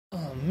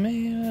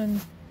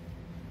Man,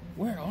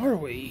 where are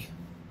we?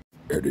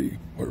 Eddie,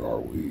 where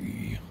are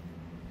we?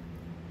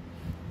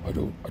 I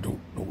don't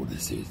know what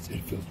this is.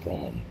 It feels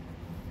wrong.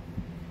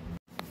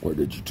 Where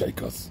did you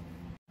take us?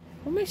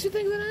 What makes you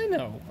think that I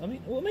know? I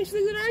mean, what makes you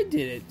think that I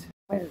did it?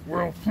 Oh,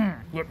 well,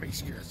 let me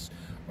guess.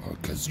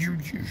 'Cause you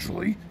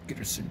usually get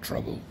us in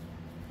trouble.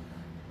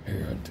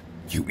 And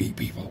you eat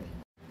people.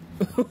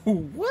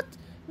 What?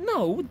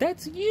 No,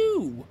 that's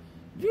you.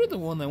 You're the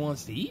one that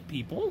wants to eat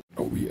people.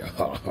 Oh, yeah,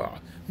 ha.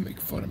 Make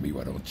fun of me,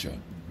 why don't you?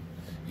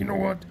 You know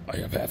what? I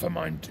have half a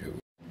mind, too.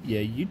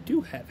 Yeah, you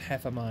do have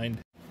half a mind.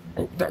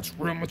 Oh, that's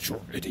real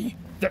mature, Eddie.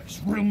 That's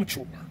real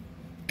mature.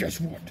 Guess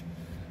what?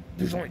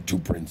 There's only 2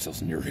 brain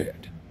cells in your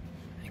head.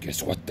 And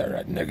guess what? They're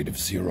at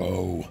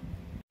 -0.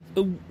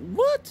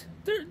 What?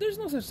 There's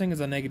no such thing as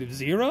a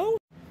 -0.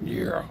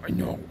 Yeah, I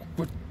know.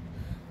 But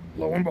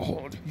lo and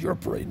behold, your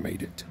brain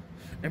made it.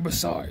 And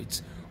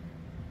besides,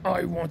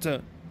 I want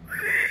to...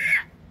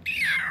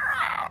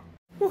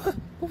 What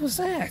was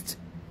that?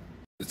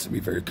 Listen to me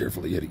very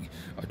carefully, Eddie.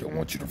 I don't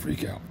want you to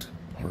freak out.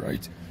 All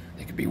right?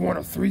 It could be one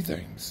of 3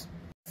 things.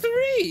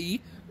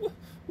 3?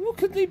 What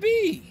could they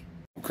be?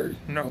 Okay,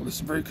 now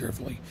listen very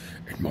carefully.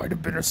 It might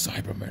have been a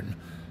Cyberman,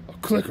 a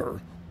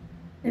clicker,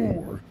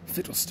 or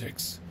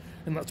Fiddlesticks.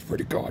 And let's pray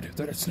to God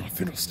that it's not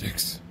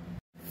Fiddlesticks.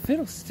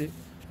 Fiddlestick?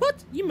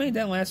 What? You made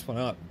that last one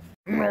up.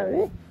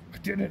 No, I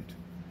didn't.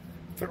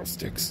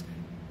 Fiddlesticks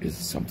is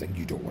something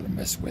you don't want to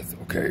mess with,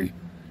 okay?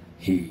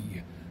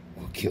 He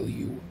will kill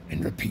you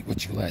and repeat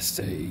what you last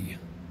say.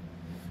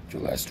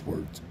 Your last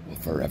words will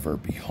forever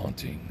be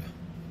haunting.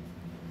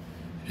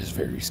 It is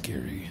very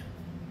scary.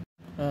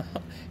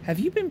 Have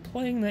you been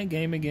playing that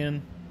game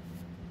again?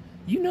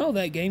 You know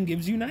that game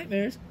gives you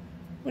nightmares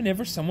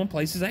whenever someone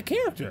places that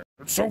character.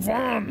 It's so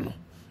fun!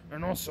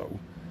 And also,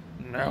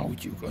 now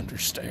you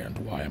understand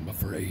why I'm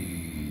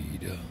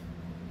afraid.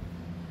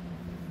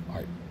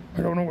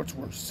 I don't know what's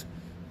worse.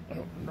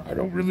 I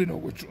don't really know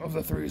which of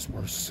the 3 is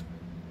worse.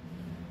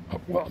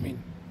 Well, I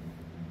mean,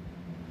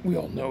 we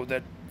all know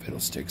that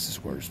Fiddlesticks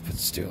is worse, but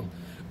still,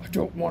 I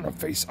don't want to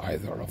face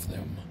either of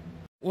them.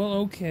 Well,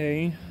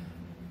 okay.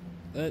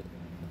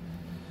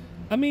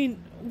 I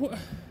mean,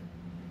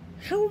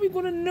 how are we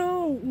going to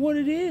know what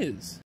it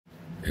is?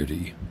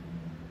 Eddie,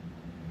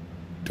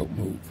 don't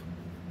move.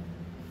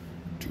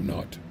 Do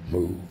not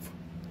move.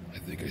 I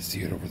think I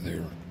see it over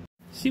there.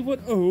 See what?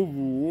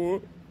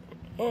 Oh,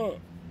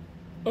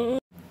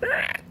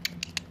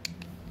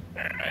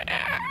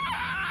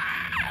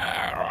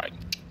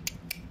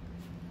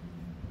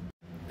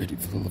 Eddie,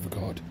 for the love of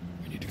God,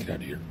 we need to get out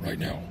of here right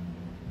now.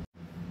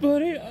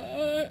 Buddy,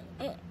 I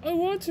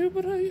want to,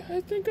 but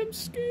I think I'm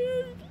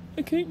scared.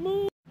 I can't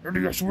move.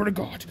 Eddie, I swear to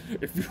God,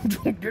 if you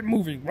don't get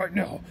moving right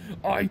now,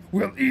 I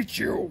will eat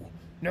you.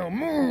 Now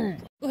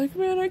move. Like,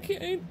 man, I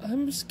can't.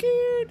 I'm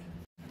scared.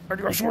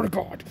 Eddie, I swear to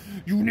God,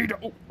 you need to...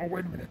 Oh,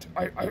 wait a minute.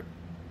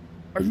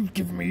 Are you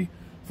giving me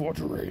full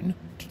terrain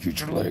to use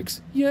your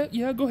legs?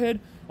 Yeah, go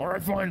ahead. All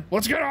right, fine.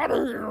 Let's get out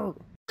of here.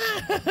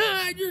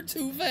 You're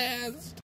too fast.